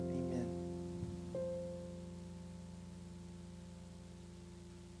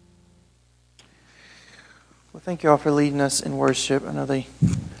Well, thank you all for leading us in worship. I know they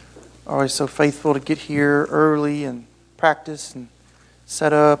are always so faithful to get here early and practice and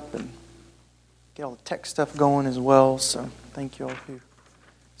set up and get all the tech stuff going as well. So thank you all who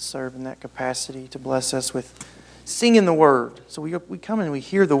serve in that capacity to bless us with singing the Word. So we come and we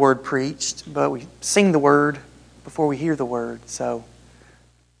hear the Word preached, but we sing the Word before we hear the Word. So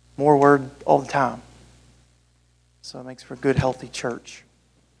more Word all the time. So it makes for a good, healthy church.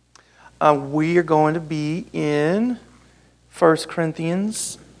 We are going to be in 1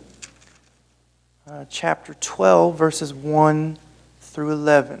 Corinthians chapter 12, verses 1 through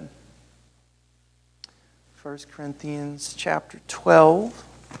 11. 1 Corinthians chapter 12,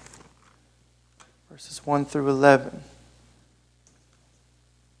 verses 1 through 11.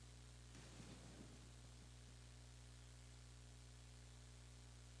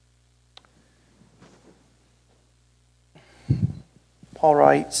 Paul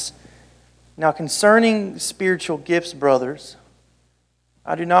writes, "Now concerning spiritual gifts, brothers,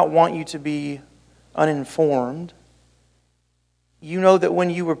 I do not want you to be uninformed. You know that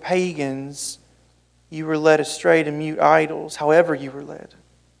when you were pagans, you were led astray to mute idols, however you were led.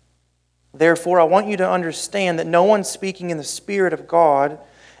 Therefore, I want you to understand that no one speaking in the Spirit of God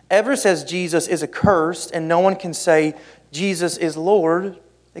ever says Jesus is accursed, and no one can say Jesus is Lord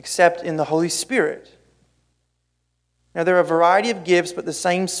except in the Holy Spirit. Now there are a variety of gifts, but the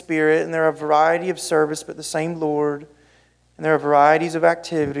same Spirit, and there are a variety of service, but the same Lord, and there are varieties of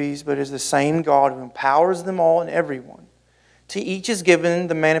activities, but it is the same God who empowers them all and everyone. To each is given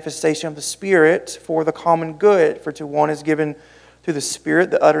the manifestation of the Spirit for the common good. For to one is given through the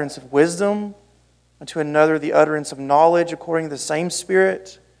Spirit the utterance of wisdom, and to another the utterance of knowledge according to the same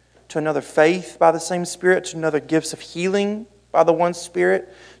Spirit, to another faith by the same Spirit, to another gifts of healing by the one Spirit,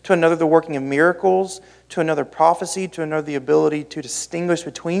 to another the working of miracles, to another prophecy, to another the ability to distinguish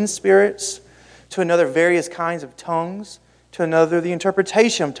between spirits, to another various kinds of tongues, to another the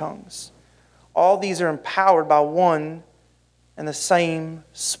interpretation of tongues. All these are empowered by one and the same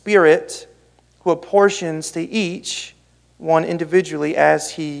Spirit, who apportions to each one individually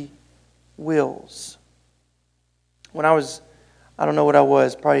as He wills." When I was,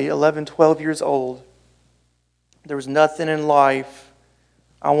 probably 11, 12 years old, there was nothing in life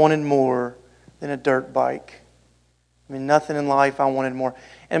I wanted more than a dirt bike. I mean, nothing in life I wanted more.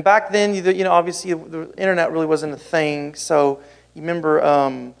 And back then, obviously the internet really wasn't a thing. So you remember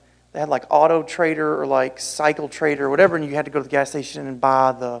they had like Auto Trader or like Cycle Trader or whatever, and you had to go to the gas station and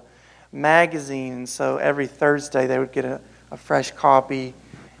buy the magazine. And so every Thursday they would get a fresh copy,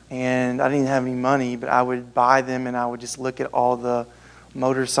 and I didn't have any money, but I would buy them and I would just look at all the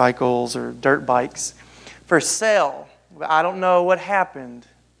motorcycles or dirt bikes for sale. I don't know what happened,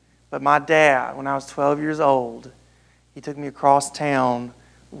 but my dad, when I was 12 years old, he took me across town.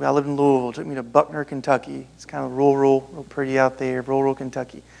 I lived in Louisville. Took me to Buckner, Kentucky. It's kind of rural, real pretty out there, rural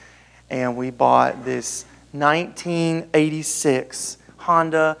Kentucky. And we bought this 1986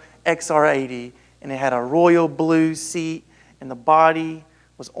 Honda XR80, and it had a royal blue seat, and the body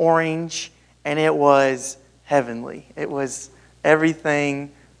was orange, and it was heavenly. It was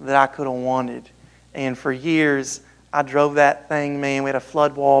everything that I could have wanted. And for years, I drove that thing, man. We had a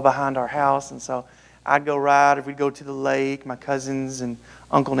flood wall behind our house, and so I'd go ride, or we'd go to the lake. My cousins and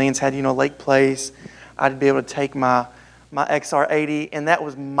Uncle Nance had, Lake Place. I'd be able to take my XR80, and that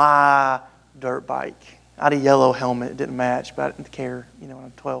was my dirt bike. I had a yellow helmet. It didn't match, but I didn't care, when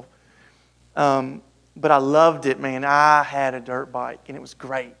I'm 12. But I loved it, man. I had a dirt bike, and it was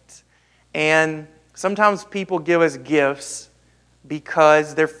great. And sometimes people give us gifts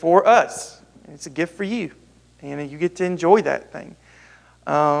because they're for us. It's a gift for you, and you get to enjoy that thing.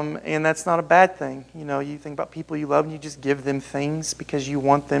 And that's not a bad thing. You think about people you love, and you just give them things because you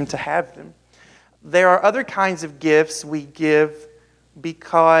want them to have them. There are other kinds of gifts we give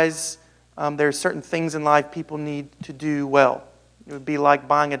because there are certain things in life people need to do well. It would be like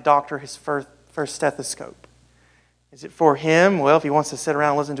buying a doctor his first stethoscope. Is it for him? Well, if he wants to sit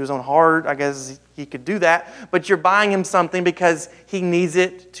around and listen to his own heart, I guess he could do that. But you're buying him something because he needs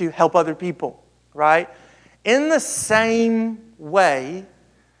it to help other people, right? In the same way,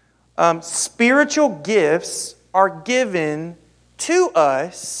 spiritual gifts are given to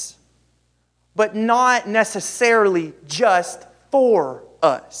us, but not necessarily just for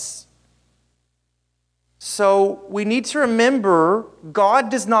us. So we need to remember God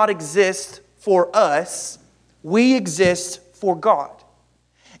does not exist for us. We exist for God.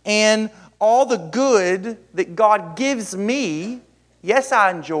 And all the good that God gives me, yes, I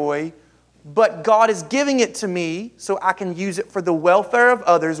enjoy, but God is giving it to me so I can use it for the welfare of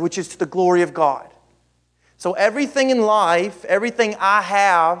others, which is to the glory of God. So everything in life, everything I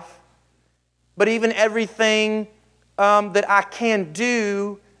have, but even everything that I can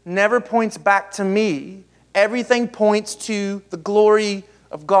do never points back to me. Everything points to the glory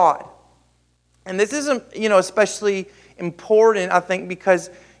of God. And this is, especially important, I think, because,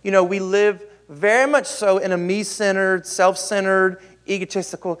 we live very much so in a me-centered, self-centered,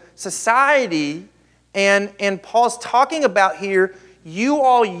 egotistical society. And Paul's talking about here, you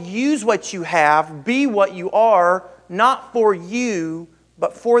all use what you have, be what you are, not for you,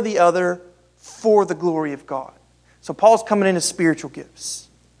 but for the other, for the glory of God. So Paul's coming into spiritual gifts.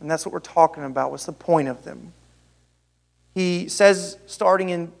 And that's what we're talking about. What's the point of them? He says, starting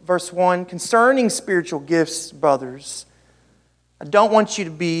in verse 1, concerning spiritual gifts, brothers, I don't want you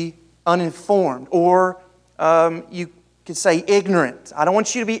to be uninformed, or you could say ignorant. I don't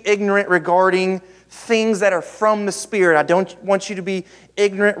want you to be ignorant regarding things that are from the Spirit. I don't want you to be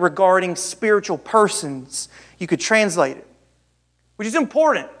ignorant regarding spiritual persons. You could translate it, which is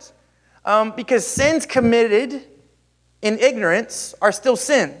important because sins committed in ignorance are still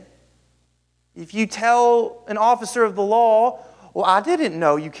sin. If you tell an officer of the law, well, I didn't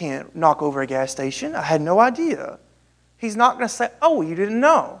know you can't knock over a gas station. I had no idea. He's not going to say, oh, you didn't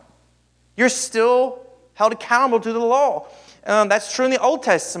know. You're still held accountable to the law. That's true in the Old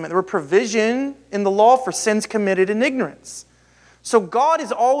Testament. There were provision in the law for sins committed in ignorance. So God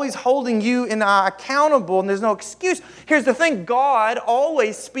is always holding you and I accountable, and there's no excuse. Here's the thing. God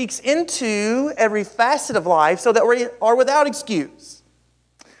always speaks into every facet of life so that we are without excuse.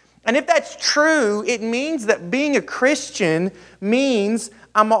 And if that's true, it means that being a Christian means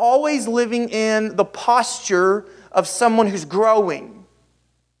I'm always living in the posture of someone who's growing.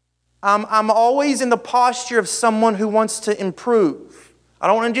 I'm always in the posture of someone who wants to improve. I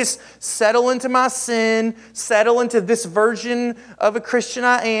don't want to just settle into my sin, settle into this version of a Christian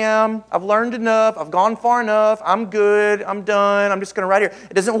I am. I've learned enough. I've gone far enough. I'm good. I'm done. I'm just going to right here.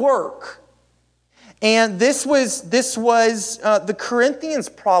 It doesn't work. And this was the Corinthians'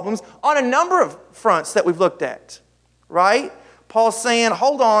 problems on a number of fronts that we've looked at, right? Paul's saying,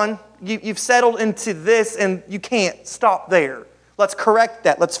 hold on, you've settled into this and you can't stop there. Let's correct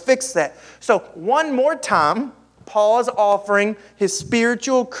that. Let's fix that. So one more time, Paul is offering his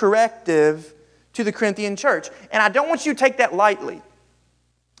spiritual corrective to the Corinthian church. And I don't want you to take that lightly.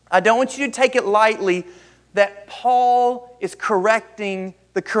 I don't want you to take it lightly that Paul is correcting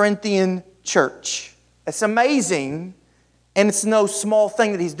the Corinthian church. It's amazing, and it's no small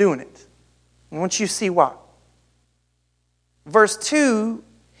thing that he's doing it. I want you to see why. Verse 2,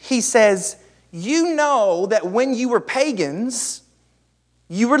 he says, you know that when you were pagans,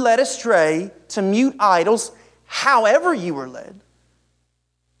 you were led astray to mute idols, however you were led.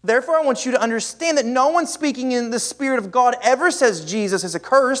 Therefore, I want you to understand that no one speaking in the Spirit of God ever says Jesus is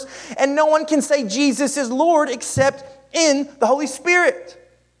accursed, and no one can say Jesus is Lord except in the Holy Spirit.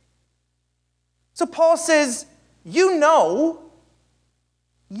 So Paul says, you know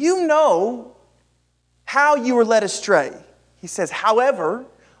how you were led astray. He says, however,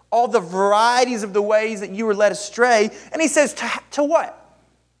 all the varieties of the ways that you were led astray. And he says, to what?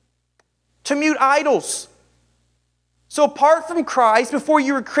 To mute idols. So apart from Christ, before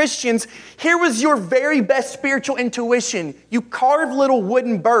you were Christians, here was your very best spiritual intuition. You carved little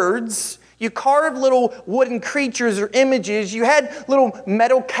wooden birds. You carved little wooden creatures or images. You had little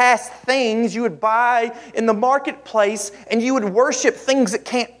metal cast things you would buy in the marketplace, and you would worship things that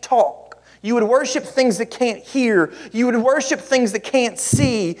can't talk. You would worship things that can't hear. You would worship things that can't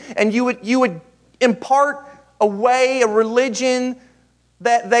see. And you would impart a religion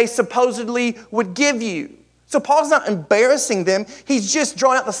that they supposedly would give you. So Paul's not embarrassing them. He's just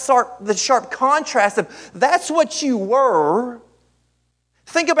drawing out the sharp contrast of that's what you were.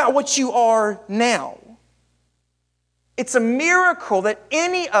 Think about what you are now. It's a miracle that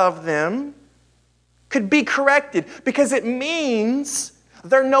any of them could be corrected because it means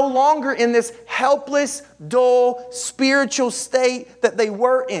they're no longer in this helpless, dull, spiritual state that they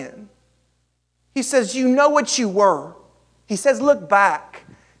were in. He says, you know what you were. He says, look back.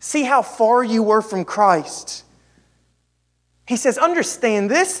 See how far you were from Christ. He says, understand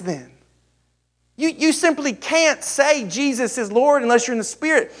this then. You simply can't say Jesus is Lord unless you're in the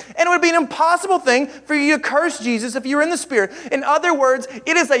Spirit. And it would be an impossible thing for you to curse Jesus if you were in the Spirit. In other words,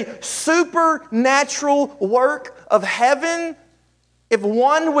 it is a supernatural work of heaven if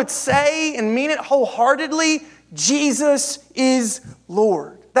one would say and mean it wholeheartedly, Jesus is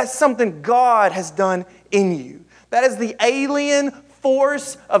Lord. That's something God has done in you. That is the alien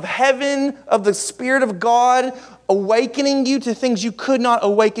force of heaven, of the Spirit of God, awakening you to things you could not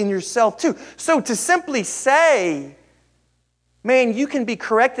awaken yourself to. So to simply say, man, you can be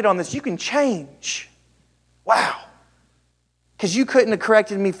corrected on this, you can change. Wow. Because you couldn't have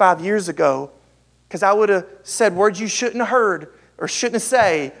corrected me 5 years ago. because I would have said words you shouldn't have heard or shouldn't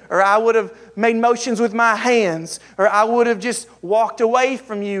say, or I would have made motions with my hands, or I would have just walked away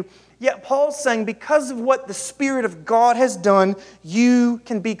from you. Yet Paul's saying because of what the Spirit of God has done, you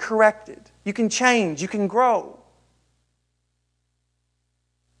can be corrected. You can change. You can grow.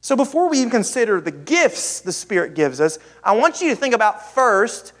 So before we even consider the gifts the Spirit gives us, I want you to think about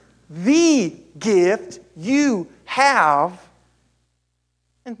first the gift you have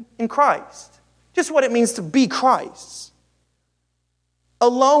in Christ. Just what it means to be Christ's.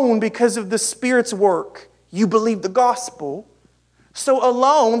 Alone because of the Spirit's work, you believe the gospel. So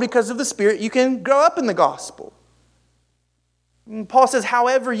alone because of the Spirit, you can grow up in the gospel. And Paul says,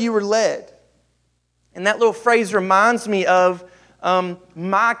 however you were led. And that little phrase reminds me of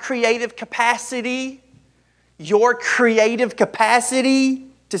my creative capacity, your creative capacity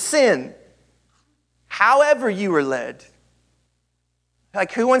to sin. However you were led.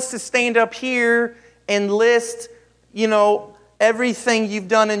 Like, who wants to stand up here and list, everything you've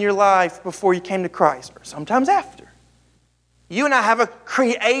done in your life before you came to Christ, or sometimes after? You and I have a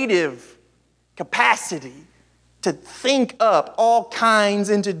creative capacity to think up all kinds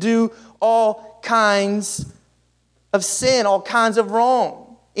and to do all kinds of sin, all kinds of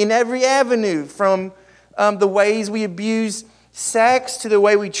wrong in every avenue, from the ways we abuse sex to the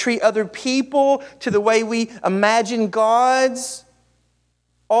way we treat other people to the way we imagine gods.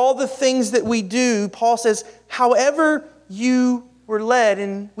 All the things that we do, Paul says, however you were led,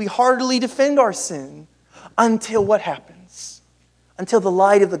 and we heartily defend our sin until what happens? Until the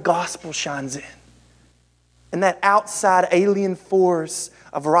light of the gospel shines in. And that outside alien force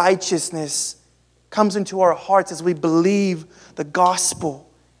of righteousness comes into our hearts as we believe the gospel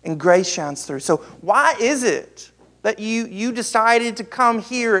and grace shines through. So why is it that you decided to come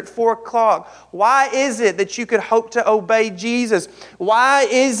here at 4 o'clock? Why is it that you could hope to obey Jesus? Why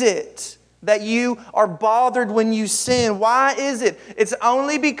is it that you are bothered when you sin? Why is it? It's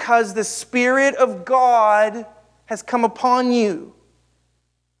only because the Spirit of God has come upon you.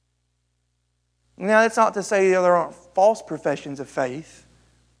 Now, that's not to say there aren't false professions of faith,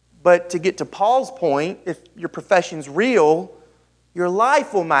 but to get to Paul's point, if your profession's real, your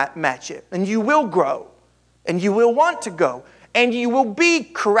life will match it, and you will grow, and you will want to go, and you will be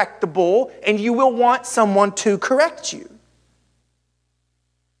correctable, and you will want someone to correct you.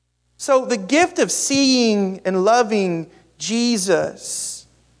 So the gift of seeing and loving Jesus,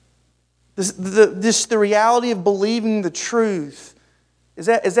 the reality of believing the truth, is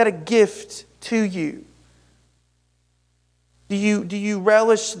that a gift to you? Do you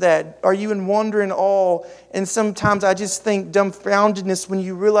relish that? Are you in wonder and awe? And sometimes I just think dumbfoundedness when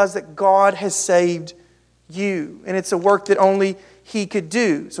you realize that God has saved you. And it's a work that only He could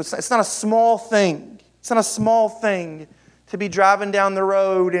do. So it's not a small thing. It's not a small thing to be driving down the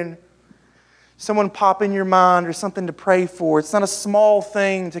road and someone pop in your mind or something to pray for. It's not a small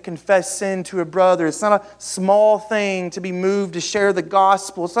thing to confess sin to a brother. It's not a small thing to be moved to share the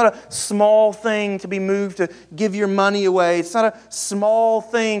gospel. It's not a small thing to be moved to give your money away. It's not a small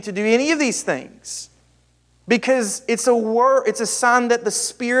thing to do any of these things. Because it's a sign that the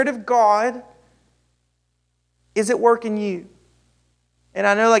Spirit of God is at work in you. And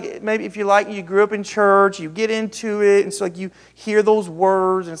I know, like, maybe if you grew up in church, you get into it, and so like you hear those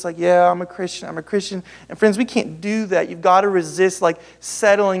words, and it's like, yeah, I'm a Christian. And friends, we can't do that. You've got to resist like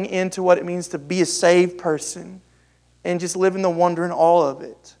settling into what it means to be a saved person and just live in the wonder and awe of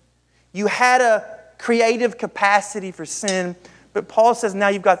it. You had a creative capacity for sin, but Paul says now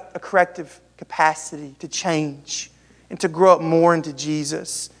you've got a corrective capacity to change and to grow up more into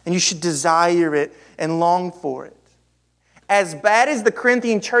Jesus. And you should desire it and long for it. As bad as the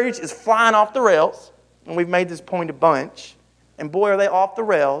Corinthian church is flying off the rails, and we've made this point a bunch, and boy, are they off the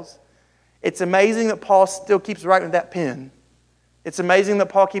rails, it's amazing that Paul still keeps writing with that pen. It's amazing that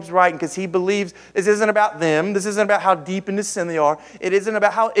Paul keeps writing because he believes this isn't about them. This isn't about how deep into sin they are. It isn't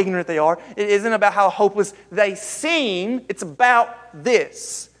about how ignorant they are. It isn't about how hopeless they seem. It's about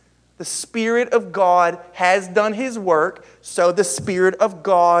this. The Spirit of God has done His work, so the Spirit of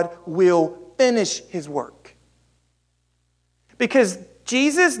God will finish His work. Because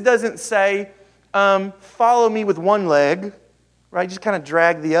Jesus doesn't say, follow me with one leg, right? Just kind of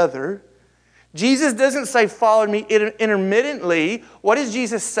drag the other. Jesus doesn't say, follow me intermittently. What does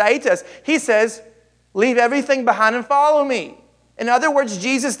Jesus say to us? He says, leave everything behind and follow me. In other words,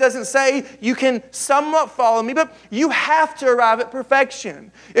 Jesus doesn't say you can somewhat follow me, but you have to arrive at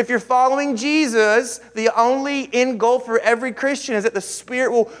perfection. If you're following Jesus, the only end goal for every Christian is that the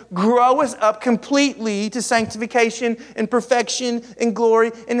Spirit will grow us up completely to sanctification and perfection and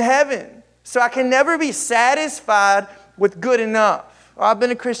glory in heaven. So I can never be satisfied with good enough. Oh, I've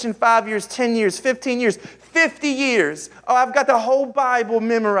been a Christian 5 years, 10 years, 15 years, 50 years. Oh, I've got the whole Bible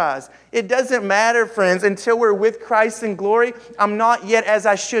memorized. It doesn't matter, friends, until we're with Christ in glory. I'm not yet as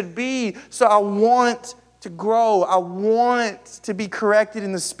I should be, so I want to grow. I want to be corrected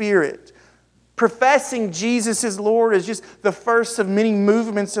in the Spirit. Professing Jesus as Lord is just the first of many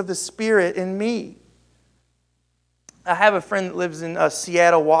movements of the Spirit in me. I have a friend that lives in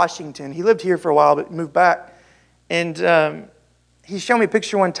Seattle, Washington. He lived here for a while, but moved back. And he showed me a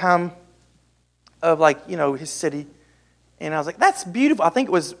picture one time of his city. And I was like, that's beautiful. I think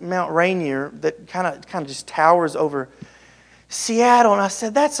it was Mount Rainier that kind of just towers over Seattle. And I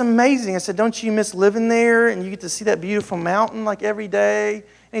said, that's amazing. I said, don't you miss living there? And you get to see that beautiful mountain every day.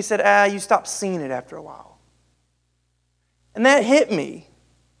 And he said, you stop seeing it after a while. And that hit me.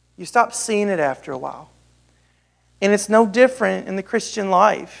 You stop seeing it after a while. And it's no different in the Christian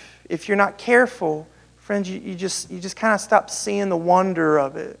life. If you're not careful, friends, you just kind of stop seeing the wonder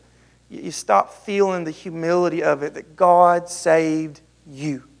of it. You stop feeling the humility of it, that God saved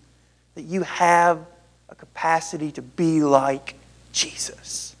you. That you have a capacity to be like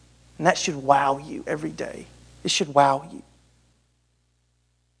Jesus. And that should wow you every day. It should wow you.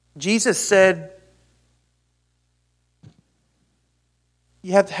 Jesus said,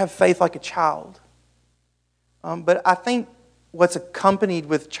 you have to have faith like a child. But I think what's accompanied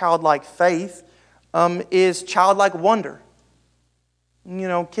with childlike faith is childlike wonder.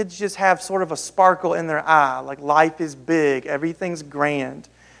 Kids just have sort of a sparkle in their eye, like life is big, everything's grand.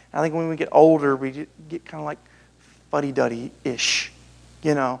 And I think when we get older, we get kind of like fuddy-duddy-ish,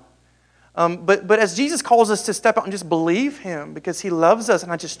 But as Jesus calls us to step out and just believe Him because He loves us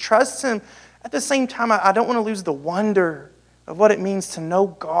and I just trust Him, at the same time, I don't want to lose the wonder of what it means to know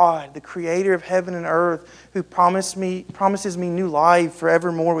God, the Creator of heaven and earth, who promises me new life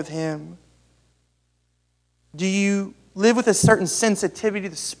forevermore with Him. Do you live with a certain sensitivity to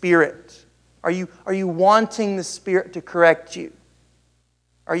the Spirit? Are you wanting the Spirit to correct you?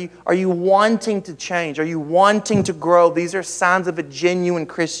 Are you wanting to change? Are you wanting to grow? These are signs of a genuine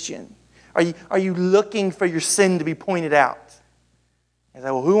Christian. Are you looking for your sin to be pointed out? You say,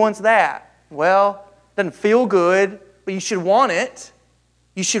 well, who wants that? Well, it doesn't feel good, but you should want it.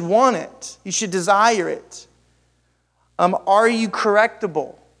 You should want it. You should desire it. Are you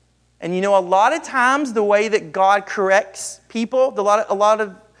correctable? And a lot of times the way that God corrects people, a lot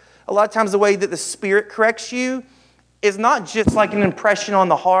of times the way that the Spirit corrects you is not just like an impression on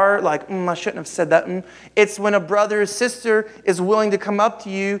the heart, like, I shouldn't have said that. It's when a brother or sister is willing to come up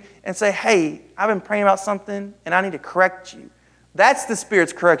to you and say, hey, I've been praying about something and I need to correct you. That's the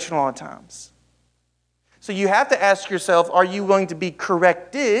Spirit's correction a lot of times. So you have to ask yourself, are you willing to be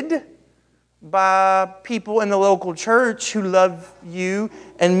corrected by people in the local church who love you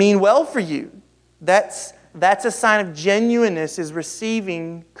and mean well for you? That's a sign of genuineness, is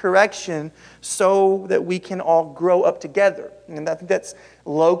receiving correction so that we can all grow up together. And I think that's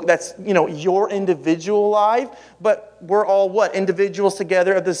your individual life, but we're all what? Individuals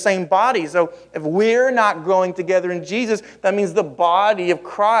together of the same body. So if we're not growing together in Jesus, that means the body of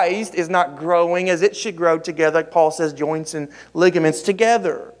Christ is not growing as it should grow together, like Paul says, joints and ligaments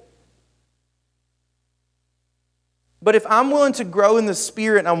together. But if I'm willing to grow in the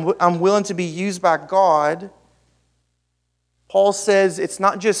Spirit and I'm willing to be used by God, Paul says it's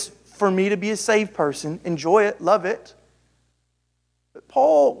not just for me to be a saved person, enjoy it, love it. But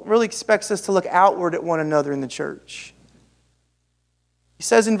Paul really expects us to look outward at one another in the church. He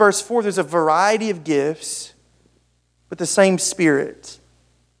says in verse 4, there's a variety of gifts, but the same Spirit.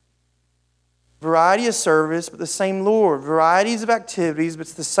 Variety of service, but the same Lord. Varieties of activities, but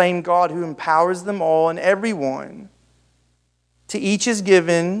it's the same God who empowers them all and everyone. To each is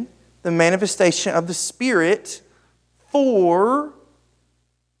given the manifestation of the Spirit for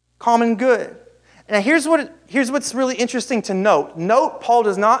common good. Now here's what's really interesting to note. Note, Paul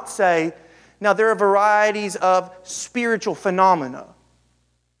does not say, now there are varieties of spiritual phenomena.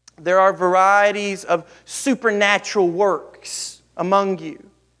 There are varieties of supernatural works among you.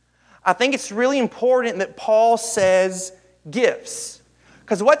 I think it's really important that Paul says gifts.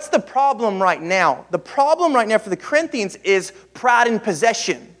 Because what's the problem right now? The problem right now for the Corinthians is pride in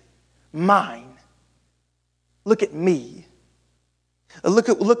possession. Mine. Look at me.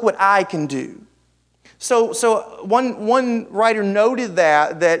 Look what I can do. So one writer noted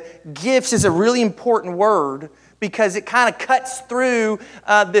that gifts is a really important word because it kind of cuts through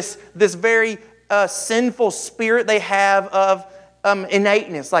this very sinful spirit they have of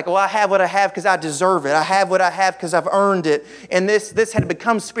innateness, like, well, I have what I have because I deserve it. I have what I have because I've earned it. And this had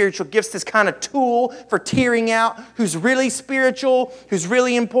become spiritual gifts, this kind of tool for tearing out who's really spiritual, who's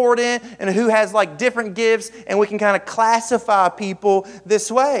really important, and who has like different gifts, and we can kind of classify people this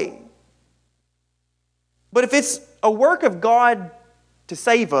way. But if it's a work of God to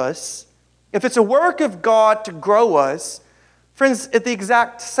save us, if it's a work of God to grow us, friends, at the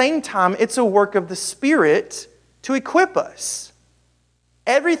exact same time, it's a work of the Spirit to equip us.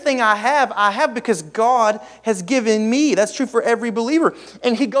 Everything I have because God has given me. That's true for every believer.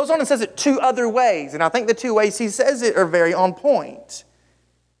 And he goes on and says it two other ways. And I think the two ways he says it are very on point.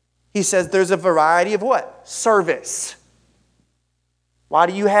 He says there's a variety of what? Service. Why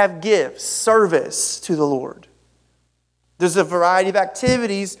do you have gifts? Service to the Lord. There's a variety of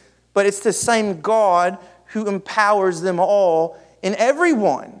activities, but it's the same God who empowers them all in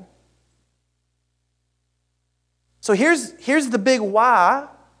everyone. So here's the big why.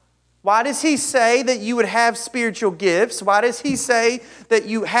 Why does he say that you would have spiritual gifts? Why does he say that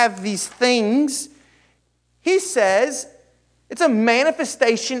you have these things? He says it's a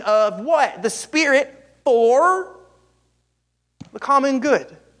manifestation of what? The Spirit for the common good.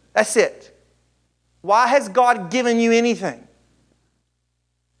 That's it. Why has God given you anything?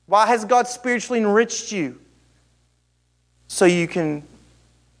 Why has God spiritually enriched you? So you can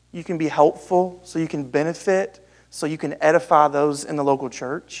be helpful, so you can benefit, so you can edify those in the local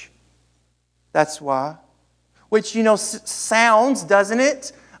church. That's why. Which, sounds, doesn't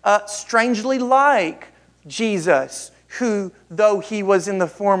it, strangely like Jesus, who, though he was in the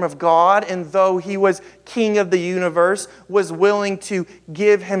form of God and though he was king of the universe, was willing to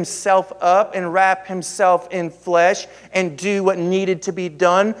give himself up and wrap himself in flesh and do what needed to be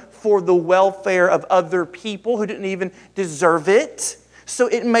done for the welfare of other people who didn't even deserve it. So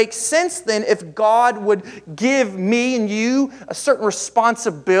it makes sense then if God would give me and you certain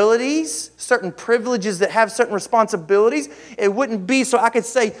responsibilities, certain privileges that have certain responsibilities. It wouldn't be so I could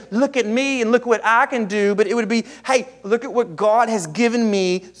say, look at me and look what I can do, but it would be, hey, look at what God has given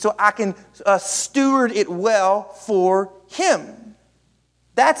me so I can steward it well for Him.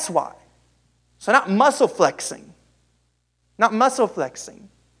 That's why. So not muscle flexing. Not muscle flexing.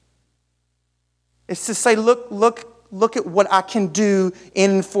 It's to say, look at what I can do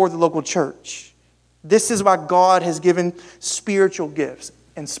in and for the local church. This is why God has given spiritual gifts.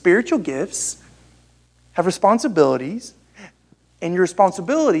 And spiritual gifts have responsibilities, and your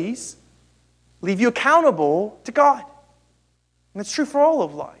responsibilities leave you accountable to God. And it's true for all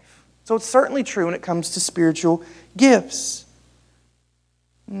of life. So it's certainly true when it comes to spiritual gifts.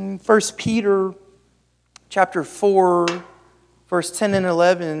 1 Peter chapter 4, verse 10 and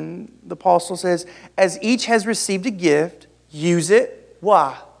 11, the apostle says, as each has received a gift, use it.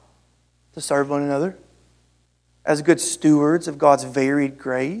 Why? To serve one another. As good stewards of God's varied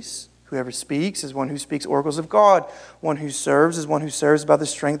grace. Whoever speaks is one who speaks oracles of God. One who serves is one who serves by the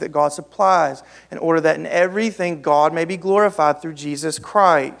strength that God supplies, in order that in everything God may be glorified through Jesus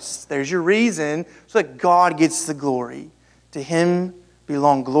Christ. There's your reason, so that God gets the glory. To Him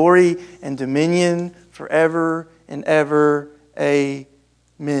belong glory and dominion forever and ever.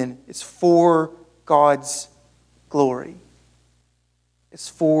 Amen. It's for God's glory. It's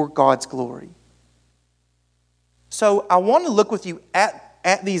for God's glory. So I want to look with you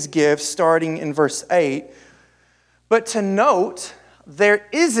at these gifts starting in verse 8. But to note, there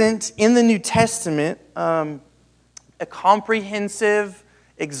isn't in the New Testament a comprehensive,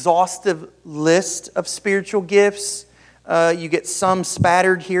 exhaustive list of spiritual gifts. You get some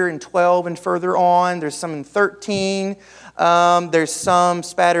spattered here in 12 and further on. There's some in 13. There's some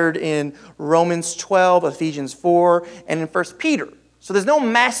spattered in Romans 12, Ephesians 4, and in 1 Peter. So there's no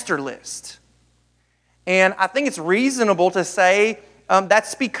master list. And I think it's reasonable to say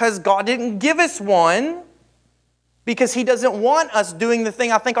that's because God didn't give us one, because He doesn't want us doing the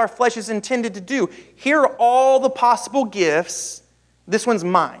thing I think our flesh is intended to do. Here are all the possible gifts. This one's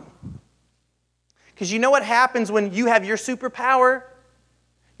mine. Because you know what happens when you have your superpower?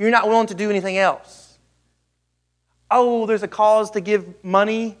 You're not willing to do anything else. Oh, there's a cause to give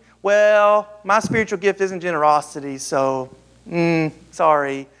money. Well, my spiritual gift isn't generosity, so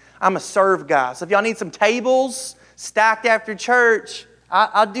sorry. I'm a serve guy. So if y'all need some tables stacked after church,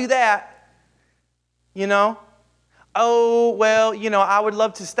 I'll do that. Oh, well, I would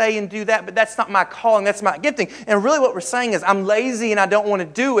love to stay and do that, but that's not my calling, that's my gifting. And really what we're saying is I'm lazy and I don't want to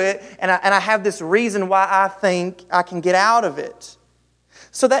do it, and I have this reason why I think I can get out of it.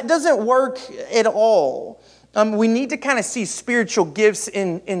 So that doesn't work at all. We need to kind of see spiritual gifts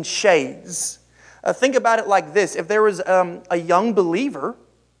in shades. Think about it like this. If there was a young believer,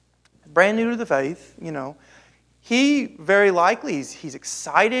 brand new to the faith, he very likely, he's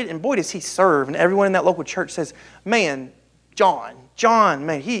excited, and boy, does he serve. And everyone in that local church says, man, John,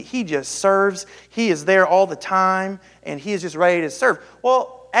 man, he just serves. He is there all the time, and he is just ready to serve.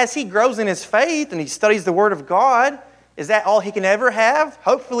 Well, as he grows in his faith and he studies the Word of God, is that all he can ever have?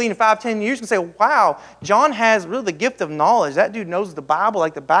 Hopefully in 5-10 years, you can say, wow, John has really the gift of knowledge. That dude knows the Bible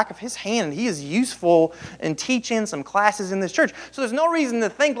like the back of his hand, and he is useful in teaching some classes in this church. So there's no reason to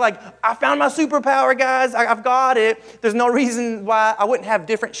think like, I found my superpower, guys. I've got it. There's no reason why I wouldn't have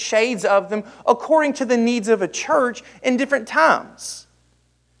different shades of them according to the needs of a church in different times.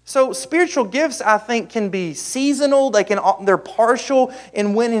 So spiritual gifts, I think, can be seasonal. They're partial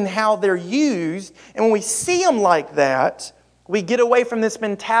in when and how they're used. And when we see them like that, we get away from this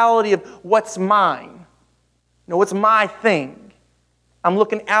mentality of what's mine. What's my thing? I'm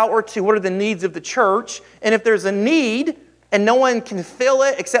looking outward to what are the needs of the church. And if there's a need and no one can fill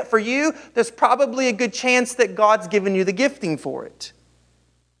it except for you, there's probably a good chance that God's given you the gifting for it.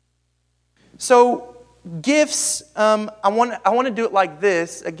 So gifts, I want to do it like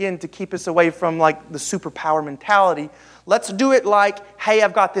this, again, to keep us away from like the superpower mentality. Let's do it like, hey,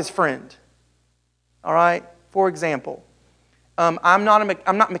 I've got this friend. All right? For example, I'm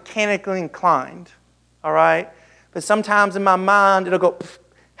not mechanically inclined. All right? But sometimes in my mind, it'll go,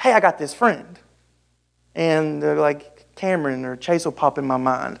 hey, I got this friend. And they're like Cameron or Chase will pop in my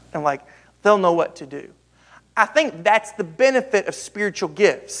mind. And like, they'll know what to do. I think that's the benefit of spiritual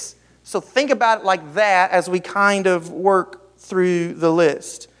gifts. So think about it like that as we kind of work through the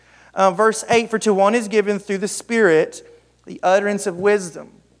list. Verse 8, for to one is given through the Spirit the utterance of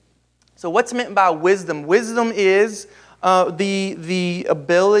wisdom. So what's meant by wisdom? Wisdom is the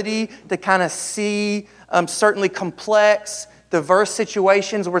ability to kind of see certainly complex, diverse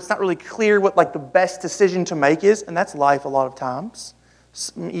situations where it's not really clear what like the best decision to make is, and that's life a lot of times,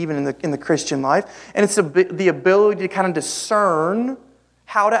 even in the Christian life. And it's the ability to kind of discern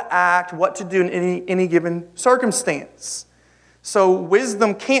how to act, what to do in any given circumstance. So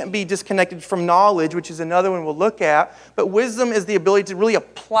wisdom can't be disconnected from knowledge, which is another one we'll look at. But wisdom is the ability to really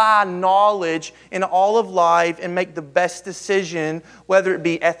apply knowledge in all of life and make the best decision, whether it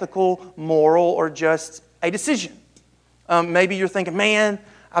be ethical, moral, or just a decision. Maybe you're thinking, man,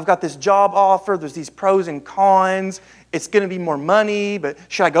 I've got this job offer. There's these pros and cons. It's going to be more money, but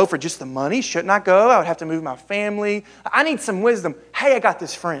should I go for just the money? Shouldn't I go? I would have to move my family. I need some wisdom. Hey, I got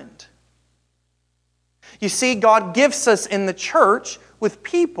this friend. You see, God gifts us in the church with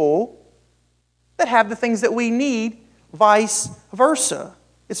people that have the things that we need, vice versa.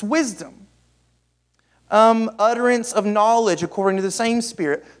 It's wisdom. Utterance of knowledge according to the same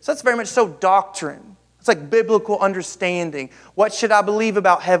Spirit. So that's very much so doctrine. It's like biblical understanding. What should I believe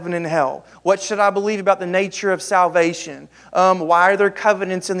about heaven and hell? What should I believe about the nature of salvation? Why are there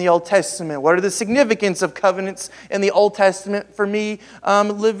covenants in the Old Testament? What are the significance of covenants in the Old Testament for me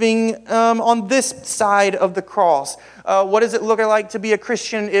living on this side of the cross? What does it look like to be a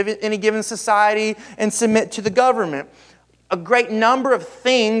Christian in any given society and submit to the government? A great number of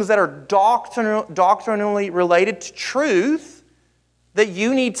things that are doctrinally related to truth that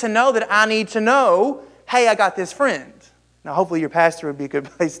you need to know, that I need to know. Hey, I got this friend. Now, hopefully your pastor would be a good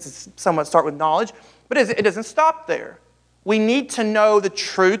place to somewhat start with knowledge, but it doesn't stop there. We need to know the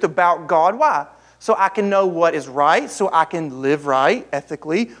truth about God. Why? So I can know what is right, so I can live right,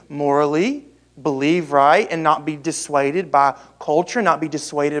 ethically, morally, believe right, and not be dissuaded by culture, not be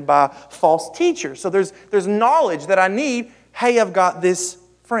dissuaded by false teachers. So there's knowledge that I need. Hey, I've got this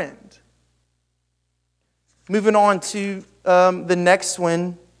friend. Moving on to the next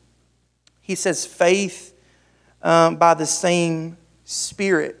one. He says faith by the same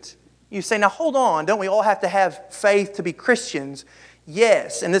Spirit. You say, now hold on, don't we all have to have faith to be Christians?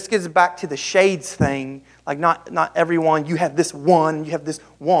 Yes, and this gets back to the shades thing. Like not everyone, you have this one, you have this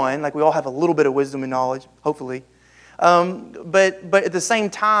one. Like we all have a little bit of wisdom and knowledge, hopefully. But at the same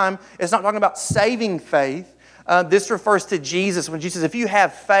time, it's not talking about saving faith. This refers to Jesus. When Jesus says, if you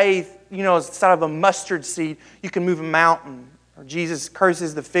have faith, instead of a mustard seed, you can move a mountain. Or Jesus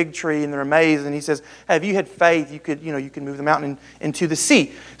curses the fig tree and they're amazed, and he says, hey, if you had faith, you could move the mountain into the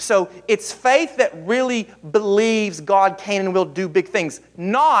sea. So it's faith that really believes God can and will do big things.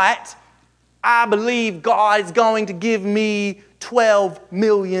 Not, I believe God is going to give me $12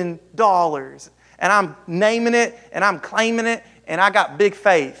 million. And I'm naming it and I'm claiming it and I got big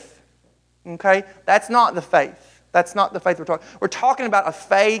faith. Okay? That's not the faith. That's not the faith we're talking. We're talking about a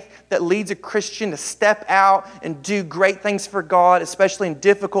faith that leads a Christian to step out and do great things for God, especially in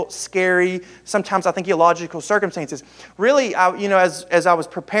difficult, scary, sometimes I think illogical circumstances. Really, as I was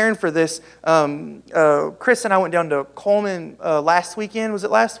preparing for this, Chris and I went down to Coleman last weekend. Was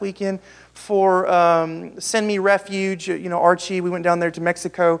it last weekend? For Send Me Refuge. Archie, we went down there to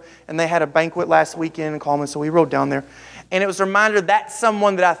Mexico, and they had a banquet last weekend in Coleman, so we rode down there. And it was a reminder that's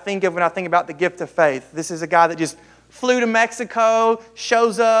someone that I think of when I think about the gift of faith. This is a guy that just flew to Mexico,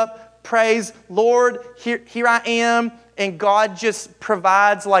 shows up, prays, Lord, here I am. And God just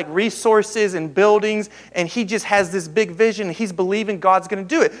provides like resources and buildings. And he just has this big vision. And he's believing God's going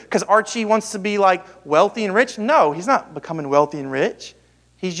to do it. Because Archie wants to be like wealthy and rich. No, he's not becoming wealthy and rich.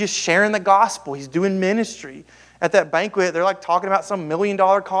 He's just sharing the gospel. He's doing ministry. At that banquet, they're like talking about some $1 million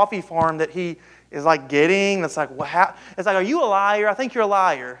coffee farm that he is like getting. That's like, it's like, are you a liar? I think you're a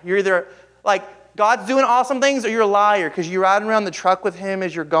liar. You're either like, God's doing awesome things, or you're a liar, because you're riding around the truck with him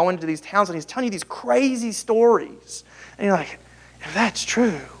as you're going to these towns, and he's telling you these crazy stories. And you're like, if that's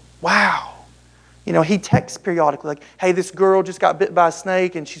true, wow. He texts periodically like, hey, this girl just got bit by a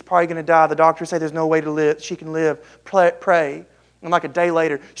snake, and she's probably going to die. The doctors say there's no way to live. She can live. Pray. And like a day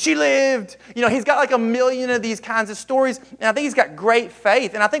later, she lived. He's got like 1 million of these kinds of stories. And I think he's got great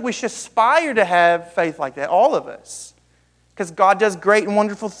faith. And I think we should aspire to have faith like that, all of us. Because God does great and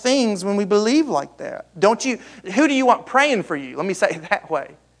wonderful things when we believe like that. Who do you want praying for you? Let me say it that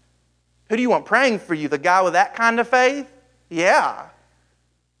way. Who do you want praying for you? The guy with that kind of faith? Yeah.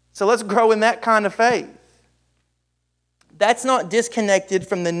 So let's grow in that kind of faith. That's not disconnected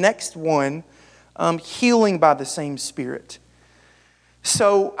from the next one, healing by the same Spirit.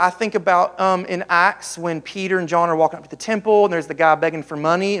 So I think about in Acts when Peter and John are walking up to the temple, and there's the guy begging for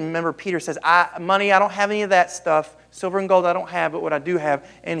money. And remember, Peter says, money, I don't have any of that stuff. Silver and gold I don't have, but what I do have.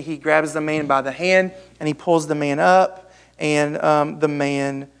 And he grabs the man by the hand, and he pulls the man up, and the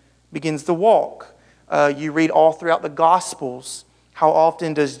man begins to walk. You read all throughout the Gospels, how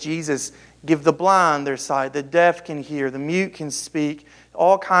often does Jesus give the blind their sight, the deaf can hear, the mute can speak,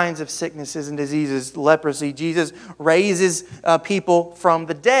 all kinds of sicknesses and diseases, leprosy. Jesus raises people from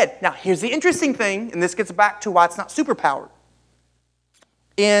the dead. Now, here's the interesting thing, and this gets back to why it's not superpowered.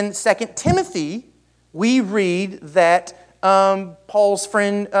 In 2 Timothy, we read that Paul's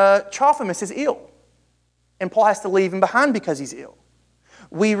friend Trophimus is ill, and Paul has to leave him behind because he's ill.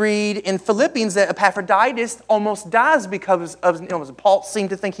 We read in Philippians that Epaphroditus almost dies because of his illness. Paul seemed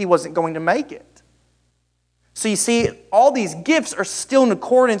to think he wasn't going to make it. So you see, all these gifts are still in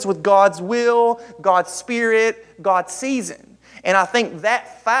accordance with God's will, God's Spirit, God's season. And I think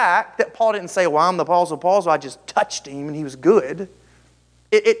that fact that Paul didn't say, well, I'm the Apostle Paul, so I just touched him and he was good.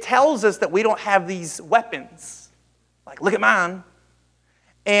 It tells us that we don't have these weapons. Like, look at mine.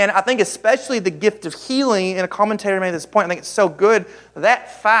 And I think especially the gift of healing, and a commentator made this point, I think it's so good,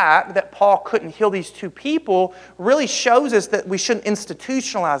 that fact that Paul couldn't heal these two people really shows us that we shouldn't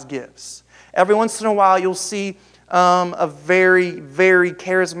institutionalize gifts. Every once in a while you'll see a very, very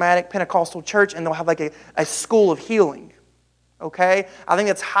charismatic Pentecostal church, and they'll have like a school of healing. Okay? I think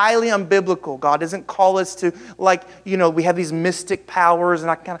that's highly unbiblical. God doesn't call us to, we have these mystic powers, and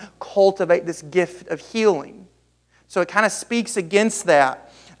I kind of cultivate this gift of healing. So it kind of speaks against that.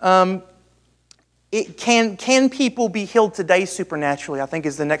 Can people be healed today supernaturally? I think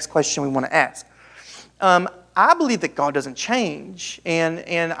is the next question we want to ask. I believe that God doesn't change, and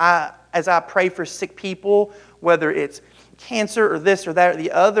as I pray for sick people, whether it's cancer or this or that or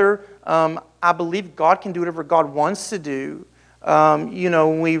the other, I believe God can do whatever God wants to do.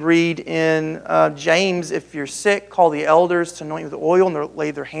 When we read in James, if you're sick, call the elders to anoint you with oil, and they'll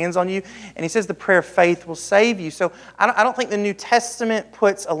lay their hands on you. And he says the prayer of faith will save you. So I don't think the New Testament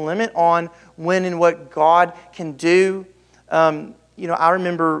puts a limit on when and what God can do. I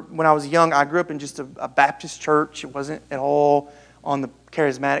remember when I was young, I grew up in just a Baptist church. It wasn't at all on the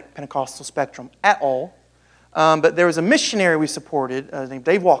charismatic Pentecostal spectrum at all. But there was a missionary we supported named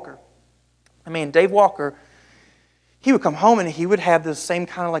Dave Walker. Dave Walker, he would come home and he would have the same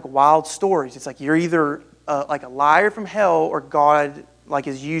kind of like wild stories. It's like you're either like a liar from hell, or God like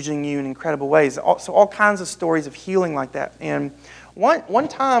is using you in incredible ways. So all kinds of stories of healing like that. And one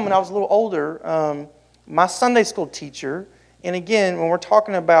time when I was a little older, my Sunday school teacher, and again, when we're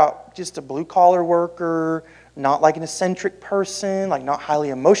talking about just a blue-collar worker, not like an eccentric person, like not highly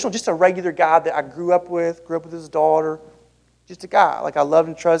emotional, just a regular guy that I grew up with his daughter, just a guy. Like I loved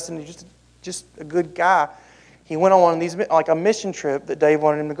and trusted him, just a good guy. He went on one of these, like a mission trip that Dave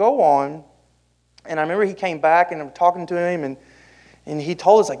wanted him to go on. And I remember he came back and I'm talking to him, and he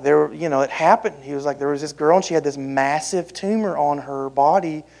told us it happened. He was like, there was this girl and she had this massive tumor on her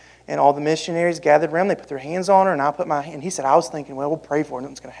body, And all the missionaries gathered around. They put their hands on her, and I put my hand. And he said, I was thinking, well, we'll pray for her.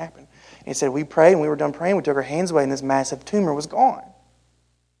 Nothing's going to happen. And he said, we prayed, and we were done praying. We took our hands away, and this massive tumor was gone.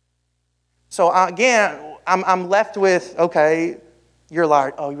 So again, I'm left with, okay, you're a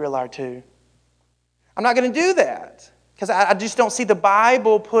liar. Oh, you're a liar too. I'm not going to do that because I just don't see the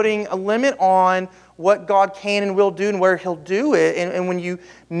Bible putting a limit on what God can and will do and where He'll do it. And when you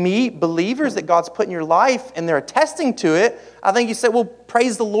meet believers that God's put in your life and they're attesting to it, I think you say, well,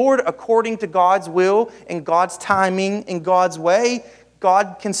 praise the Lord according to God's will and God's timing and God's way.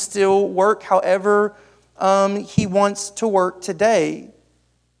 God can still work however He wants to work today.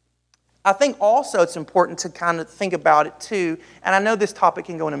 I think also it's important to kind of think about it too, and I know this topic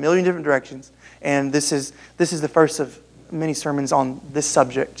can go in a million different directions, and this is the first of many sermons on this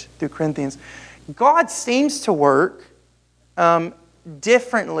subject through Corinthians. God seems to work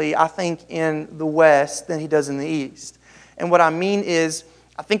differently, I think, in the West than He does in the East. And what I mean is,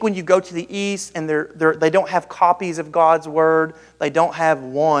 I think when you go to the East and they don't have copies of God's Word, they don't have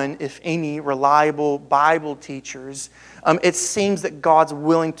one, if any, reliable Bible teachers, it seems that God's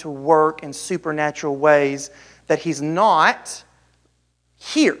willing to work in supernatural ways that He's not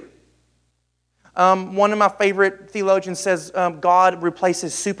here. One of my favorite theologians says God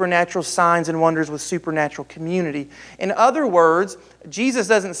replaces supernatural signs and wonders with supernatural community. In other words, Jesus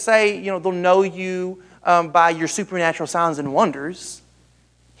doesn't say, they'll know you by your supernatural signs and wonders.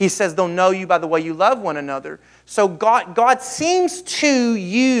 He says they'll know you by the way you love one another. So God seems to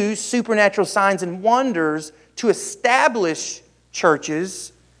use supernatural signs and wonders to establish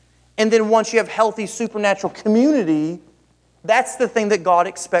churches. And then once you have healthy supernatural community, that's the thing that God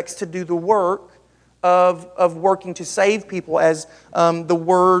expects to do the work of working to save people as the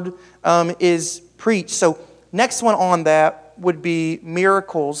Word is preached. So next one on that would be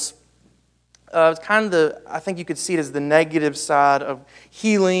miracles. It's kind of I think you could see it as the negative side of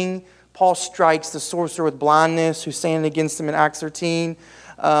healing. Paul strikes the sorcerer with blindness who's standing against him in Acts 13.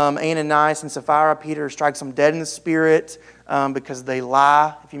 Ananias and Sapphira, Peter strikes them dead in the spirit because they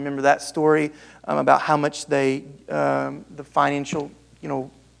lie. If you remember that story about how much the financial,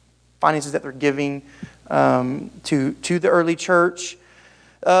 finances that they're giving to the early church.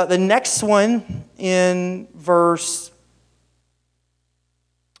 The next one in verse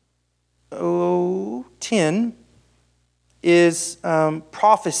 10 is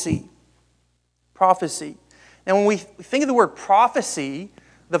prophecy. Prophecy. Now, when we think of the word prophecy,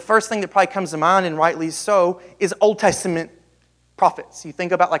 the first thing that probably comes to mind, and rightly so, is Old Testament prophets. You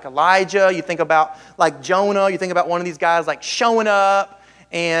think about like Elijah, you think about like Jonah, you think about one of these guys like showing up,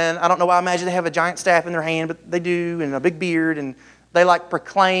 and I don't know why I imagine they have a giant staff in their hand, but they do, and a big beard, and they like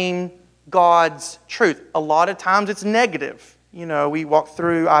proclaim God's truth. A lot of times it's negative. We walked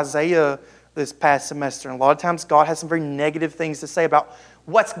through Isaiah this past semester, and a lot of times God has some very negative things to say about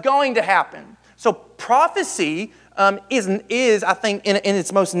what's going to happen. So prophecy is, I think, in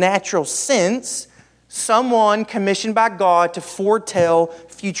its most natural sense, someone commissioned by God to foretell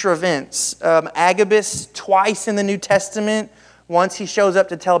future events. Agabus, twice in the New Testament. Once he shows up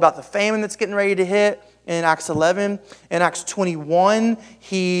to tell about the famine that's getting ready to hit in Acts 11. In Acts 21,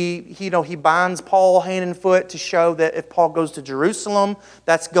 he binds Paul hand and foot to show that if Paul goes to Jerusalem,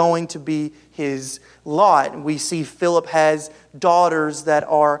 that's going to be his lot. We see Philip has daughters that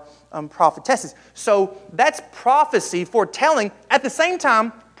are prophetesses. So that's prophecy, foretelling. At the same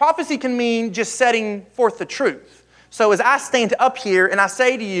time, prophecy can mean just setting forth the truth. So as I stand up here and I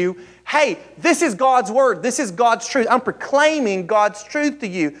say to you, hey, this is God's word, this is God's truth, I'm proclaiming God's truth to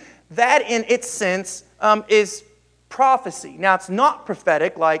you. That in its sense is prophecy. Now it's not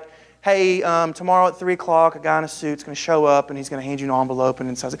prophetic like, hey, tomorrow at 3 o'clock, a guy in a suit's going to show up and he's going to hand you an envelope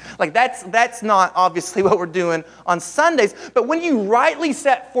and so like that's not obviously what we're doing on Sundays. But when you rightly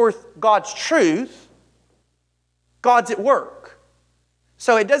set forth God's truth, God's at work.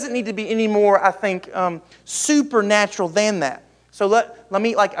 So it doesn't need to be any more, I think, supernatural than that. So let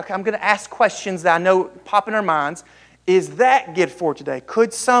me okay, I'm going to ask questions that I know pop in our minds. Is that good for today?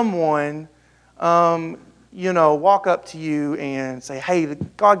 Could someone walk up to you and say, hey,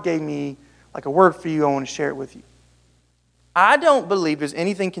 God gave me like a word for you, I want to share it with you. I don't believe there's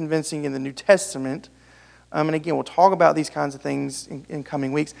anything convincing in the New Testament, and again, we'll talk about these kinds of things in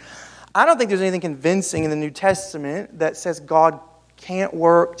coming weeks. I don't think there's anything convincing in the New Testament that says God can't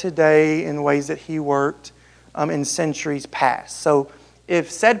work today in ways that He worked in centuries past. So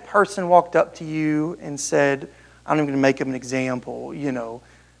if said person walked up to you and said, I'm not going to make him an example,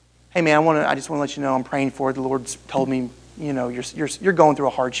 hey man, I just want to let you know I'm praying for you. The Lord's told me, you're going through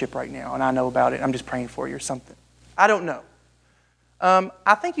a hardship right now, and I know about it. I'm just praying for you or something. I don't know.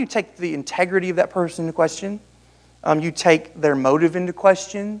 I think you take the integrity of that person into question. You take their motive into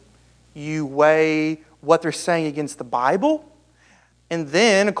question. You weigh what they're saying against the Bible. And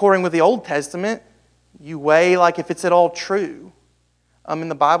then, according with the Old Testament, you weigh like if it's at all true. And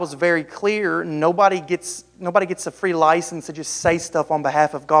the Bible's very clear. Nobody gets a free license to just say stuff on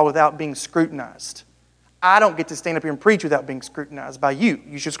behalf of God without being scrutinized. I don't get to stand up here and preach without being scrutinized by you.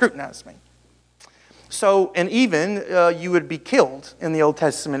 You should scrutinize me. So, and even you would be killed in the Old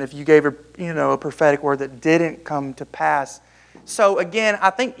Testament if you gave a prophetic word that didn't come to pass. So again, I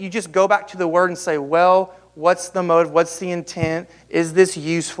think you just go back to the Word and say, well, what's the motive? What's the intent? Is this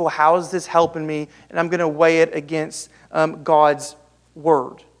useful? How is this helping me? And I'm going to weigh it against God's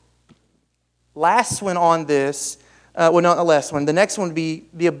Word. Last one on this, not the last one. The next one would be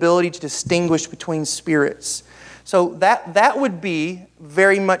the ability to distinguish between spirits. So that would be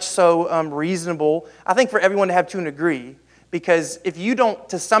very much so reasonable, I think, for everyone to have to a degree. Because if you don't,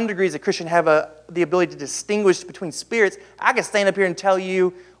 to some degree as a Christian, have the ability to distinguish between spirits, I could stand up here and tell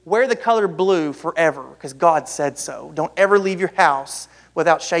you, wear the color blue forever, because God said so. Don't ever leave your house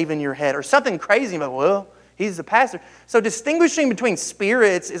without shaving your head. Or something crazy, but, well, he's the pastor. So distinguishing between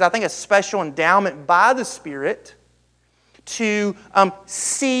spirits is, I think, a special endowment by the Spirit to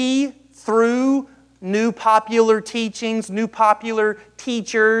see through new popular teachings, new popular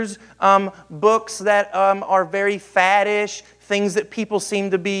teachers, books that are very faddish, things that people seem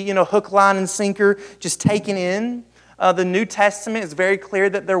to be, hook, line, and sinker, just taken in. The New Testament is very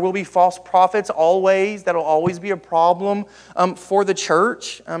clear that there will be false prophets always. That'll always be a problem for the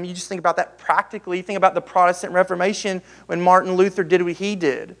church. You just think about that practically. You think about the Protestant Reformation when Martin Luther did what he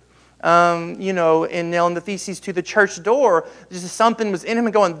did. In nailing the theses to the church door, just something was in him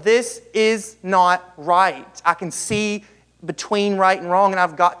and going, this is not right. I can see between right and wrong, and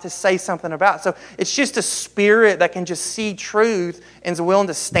I've got to say something about it. So it's just a spirit that can just see truth and is willing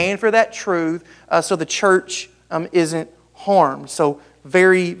to stand for that truth so the church isn't harmed. So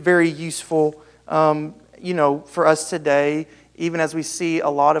very, very useful, for us today, even as we see a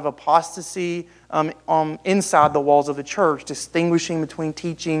lot of apostasy inside the walls of the church, distinguishing between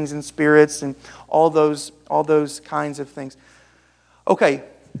teachings and spirits and all those kinds of things. Okay,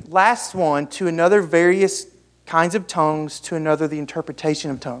 last one, to another various kinds of tongues, to another the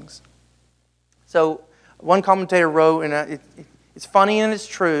interpretation of tongues. So one commentator wrote, and it's funny and it's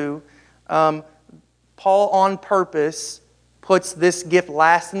true, Paul on purpose puts this gift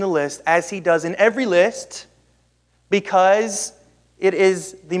last in the list, as he does in every list, because it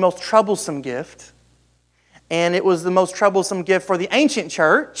is the most troublesome gift, and it was the most troublesome gift for the ancient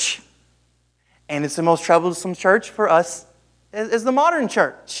church, and it's the most troublesome church for us as the modern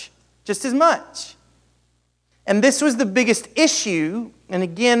church, just as much. And this was the biggest issue, and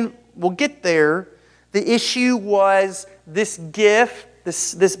again, we'll get there. The issue was this gift,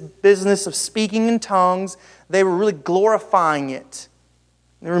 this business of speaking in tongues. They were really glorifying it.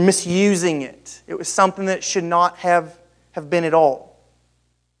 They were misusing it. It was something that should not have been at all.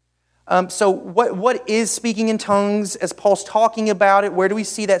 So what is speaking in tongues as Paul's talking about it? Where do we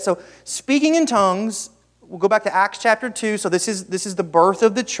see that? So speaking in tongues, we'll go back to Acts chapter 2. So this is the birth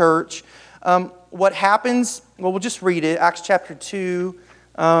of the church. What happens, well, we'll just read it. Acts chapter 2,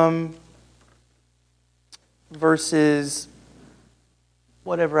 verses,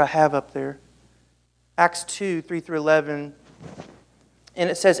 whatever I have up there. Acts 2, 3 through 11. And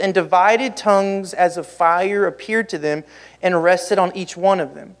it says, and divided tongues as of fire appeared to them and rested on each one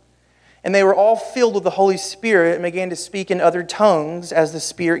of them. And they were all filled with the Holy Spirit and began to speak in other tongues as the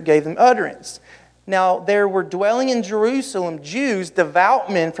Spirit gave them utterance. Now there were dwelling in Jerusalem Jews,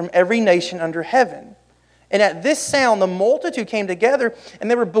 devout men from every nation under heaven. And at this sound the multitude came together, and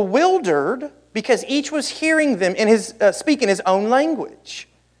they were bewildered because each was hearing them speak in his own language.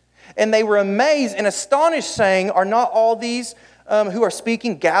 And they were amazed and astonished, saying, are not all these who are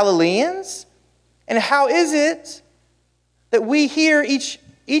speaking Galileans? And how is it that we hear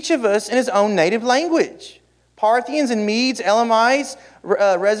each of us in his own native language? Parthians and Medes, Elamites,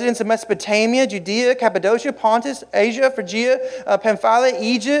 residents of Mesopotamia, Judea, Cappadocia, Pontus, Asia, Phrygia, Pamphylia,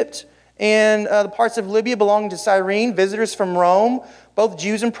 Egypt, and the parts of Libya belonging to Cyrene, visitors from Rome, both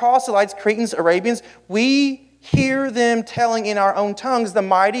Jews and proselytes, Cretans, Arabians. We hear them telling in our own tongues the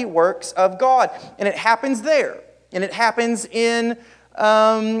mighty works of God. And it happens there. And it happens in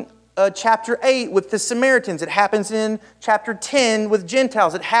chapter 8 with the Samaritans. It happens in chapter 10 with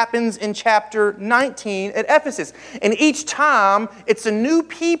Gentiles. It happens in chapter 19 at Ephesus. And each time, it's a new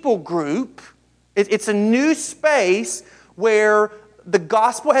people group. It's a new space where the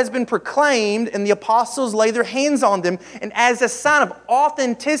gospel has been proclaimed and the apostles lay their hands on them. And as a sign of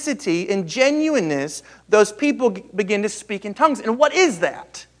authenticity and genuineness, those people begin to speak in tongues. And what is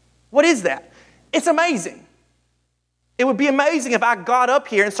that? What is that? It's amazing. It would be amazing if I got up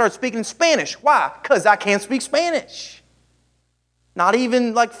here and started speaking Spanish. Why? Because I can't speak Spanish. Not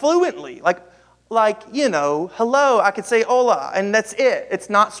even like fluently. Like, hello, I could say hola, and that's it.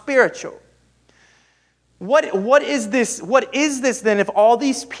 It's not spiritual. What is this? What is this then if all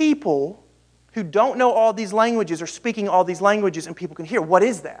these people who don't know all these languages are speaking all these languages and people can hear? What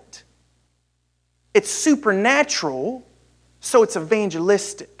is that? It's supernatural, so it's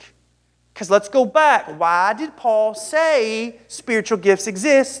evangelistic. Because let's go back. Why did Paul say spiritual gifts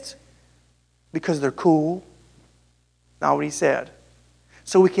exist? Because they're cool. Not what he said.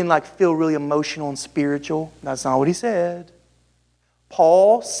 So we can feel really emotional and spiritual. That's not what he said.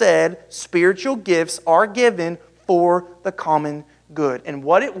 Paul said spiritual gifts are given for the common good. And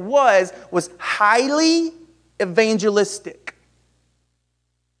what it was highly evangelistic.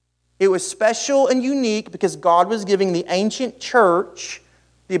 It was special and unique because God was giving the ancient church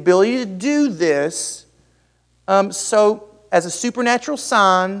the ability to do this so as a supernatural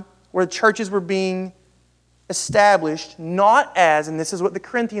sign where the churches were being established, not as, and this is what the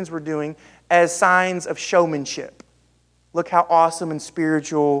Corinthians were doing, as signs of showmanship. Look how awesome and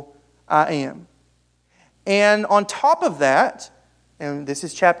spiritual I am. And on top of that, and this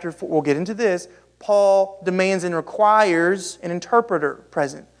is chapter 4, we'll get into this, Paul demands and requires an interpreter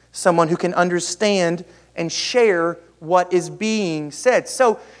present. Someone who can understand and share what is being said.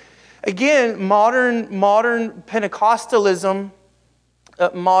 So, again, modern Pentecostalism,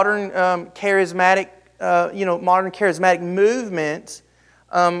 modern charismatic movement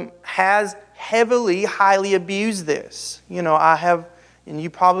has highly abused this. I have, and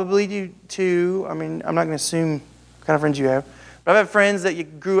you probably do too. I mean, I'm not going to assume what kind of friends you have, but I have friends that you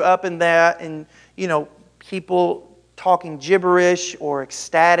grew up in that, and people talking gibberish or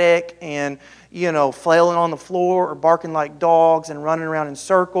ecstatic and flailing on the floor or barking like dogs and running around in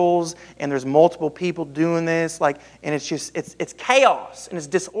circles, and there's multiple people doing this, and it's just it's chaos and it's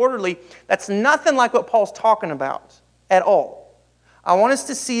disorderly. That's nothing like what Paul's talking about at all. I want us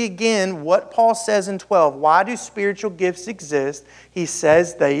to see again what Paul says in 12. Why do spiritual gifts exist? He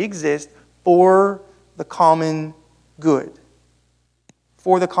says they exist for the common good.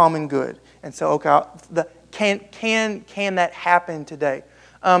 For the common good. And so, okay, can that happen today?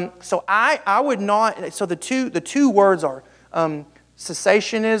 So I would not. So the two words are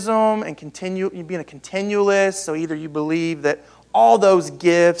cessationism and being a continualist. So either you believe that all those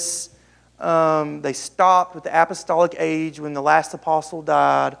gifts they stopped with the apostolic age when the last apostle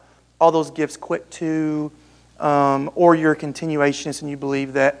died. All those gifts quit too, or you're a continuationist and you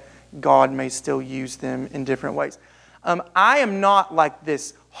believe that God may still use them in different ways. I am not like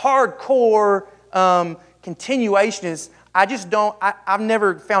this hardcore continuationist. I just don't, I've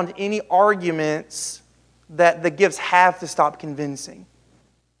never found any arguments that the gifts have to stop convincing.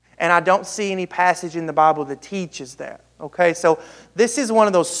 And I don't see any passage in the Bible that teaches that. Okay, so this is one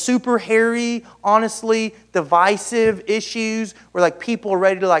of those super hairy, honestly, divisive issues where people are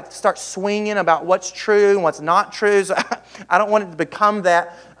ready to start swinging about what's true and what's not true. So I don't want it to become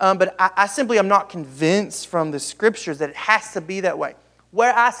that. But I simply am not convinced from the Scriptures that it has to be that way.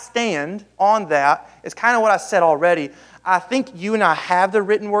 Where I stand on that is kind of what I said already. I think you and I have the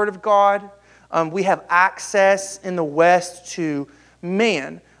written Word of God. We have access in the West to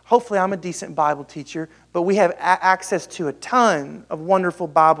hopefully I'm a decent Bible teacher, but we have access to a ton of wonderful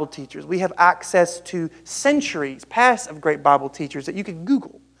Bible teachers. We have access to centuries past of great Bible teachers that you could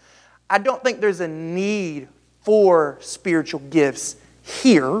Google. I don't think there's a need for spiritual gifts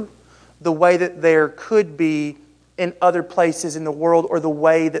here the way that there could be in other places in the world, or the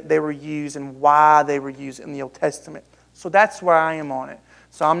way that they were used and why they were used in the Old Testament. So that's where I am on it.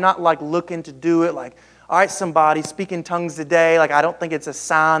 So I'm not looking to do it all right, somebody, speak in tongues today. I don't think it's a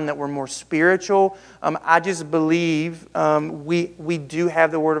sign that we're more spiritual. I just believe we do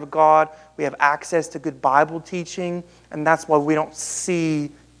have the Word of God. We have access to good Bible teaching, and that's why we don't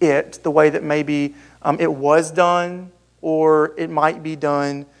see it the way that maybe it was done or it might be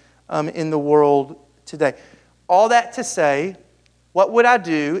done in the world today. All that to say, what would I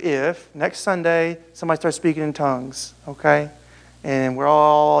do if next Sunday somebody starts speaking in tongues, okay? And we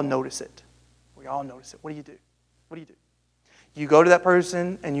all notice it. We all notice it. What do you do? What do you do? You go to that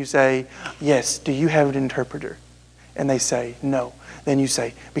person and you say, yes, do you have an interpreter? And they say, no. Then you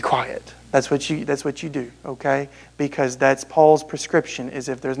say, be quiet. That's what you do, okay? Because that's Paul's prescription, is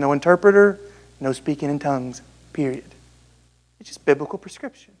if there's no interpreter, no speaking in tongues, period. It's just biblical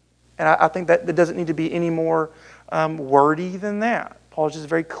prescription. And I think that doesn't need to be any more wordy than that. Paul's just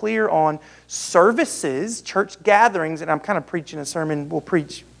very clear on services, church gatherings, and I'm kind of preaching a sermon we'll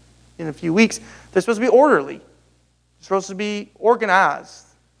preach in a few weeks. They're supposed to be orderly. They're supposed to be organized.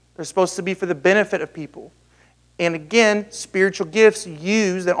 They're supposed to be for the benefit of people. And again, spiritual gifts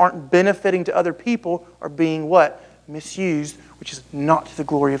used that aren't benefiting to other people are being what? Misused, which is not to the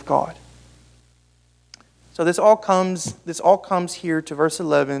glory of God. So this all comes here to verse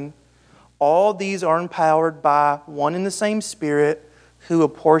 11. All these are empowered by one and the same Spirit, who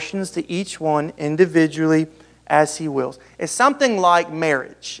apportions to each one individually as He wills. It's something like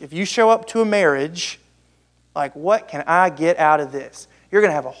marriage. If you show up to a marriage, like, what can I get out of this? You're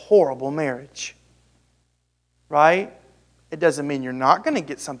going to have a horrible marriage. Right? It doesn't mean you're not going to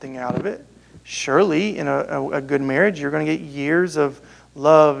get something out of it. Surely, in a good marriage, you're going to get years of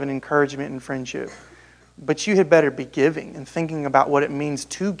love and encouragement and friendship. But you had better be giving and thinking about what it means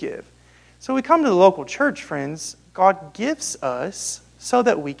to give. So we come to the local church, friends. God gives us so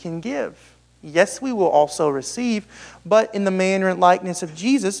that we can give. Yes, we will also receive, but in the manner and likeness of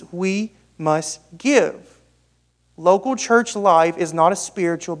Jesus, we must give. Local church life is not a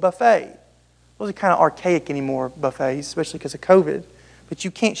spiritual buffet. Those are kind of archaic anymore, buffets, especially because of COVID. But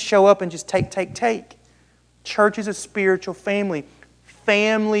you can't show up and just take. Church is a spiritual family.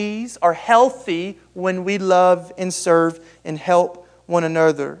 Families are healthy when we love and serve and help one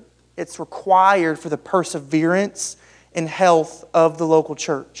another. It's required for the perseverance and health of the local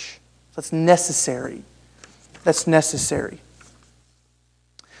church. That's necessary. That's necessary.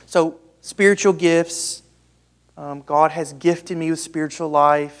 So, spiritual gifts. God has gifted me with spiritual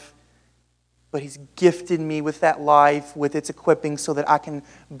life, but He's gifted me with that life, with its equipping, so that I can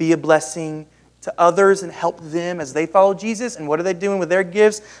be a blessing to others and help them as they follow Jesus. And what are they doing with their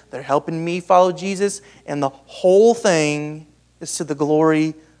gifts? They're helping me follow Jesus. And the whole thing is to the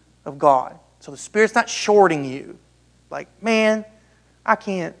glory of God. So the Spirit's not shorting you. Like, man, I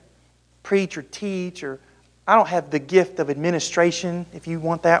can't preach or teach, or I don't have the gift of administration, if you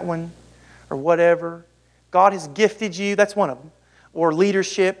want that one, or whatever. God has gifted you, that's one of them. Or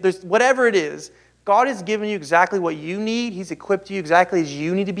leadership, there's whatever it is. God has given you exactly what you need. He's equipped you exactly as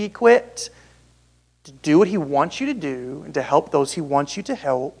you need to be equipped to do what He wants you to do and to help those He wants you to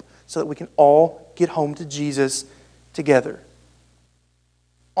help so that we can all get home to Jesus together.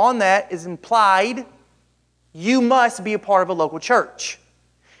 On that is implied you must be a part of a local church.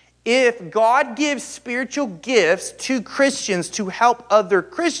 If God gives spiritual gifts to Christians to help other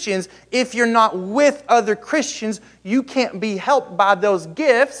Christians, if you're not with other Christians, you can't be helped by those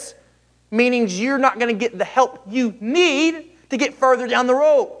gifts, meaning you're not going to get the help you need to get further down the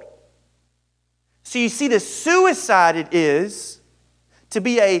road. So you see the suicide it is to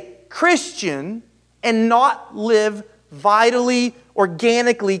be a Christian and not live vitally,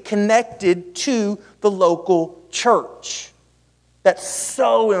 organically connected to the local church. That's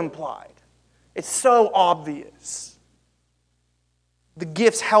so implied. It's so obvious. The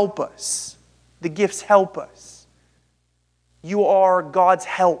gifts help us. The gifts help us. You are God's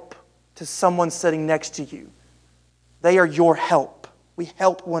help to someone sitting next to you. They are your help. We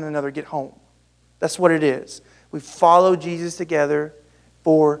help one another get home. That's what it is. We follow Jesus together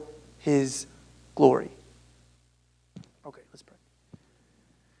for His glory. Okay, let's pray.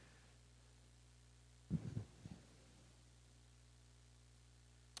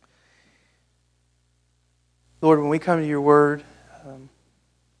 Lord, when we come to your word,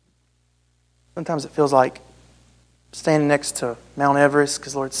 sometimes it feels like standing next to Mount Everest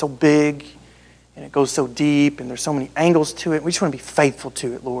because, Lord, it's so big and it goes so deep and there's so many angles to it. We just want to be faithful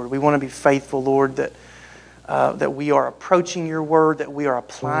to it, Lord. We want to be faithful, Lord, that we are approaching your word, that we are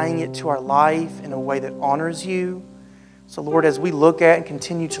applying it to our life in a way that honors you. So, Lord, as we look at and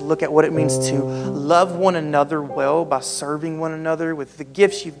continue to look at what it means to love one another well by serving one another with the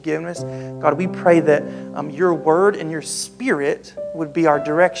gifts you've given us, God, we pray that your word and your Spirit would be our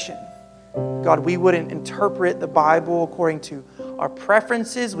direction. God, we wouldn't interpret the Bible according to our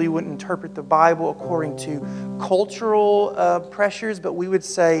preferences. We wouldn't interpret the Bible according to cultural pressures, but we would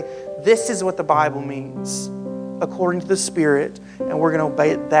say, this is what the Bible means according to the Spirit, and we're going to obey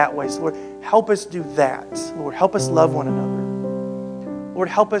it that way. So, Lord, help us do that. Lord, help us love one another. Lord,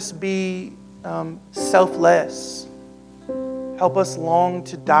 help us be selfless. Help us long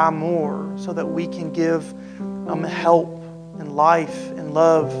to die more so that we can give help and life and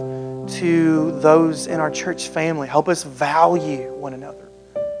love to those in our church family. Help us value one another.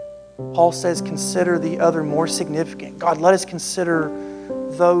 Paul says, consider the other more significant. God, let us consider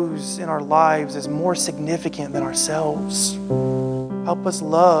those in our lives as more significant than ourselves. Help us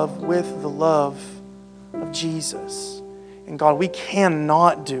love with the love of Jesus. And God, we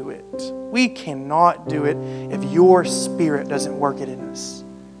cannot do it. We cannot do it if your Spirit doesn't work it in us.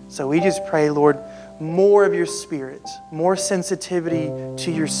 So we just pray, Lord, more of your Spirit, more sensitivity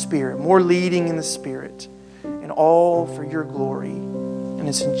to your Spirit, more leading in the Spirit, and all for your glory. And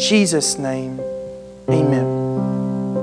it's in Jesus' name, amen.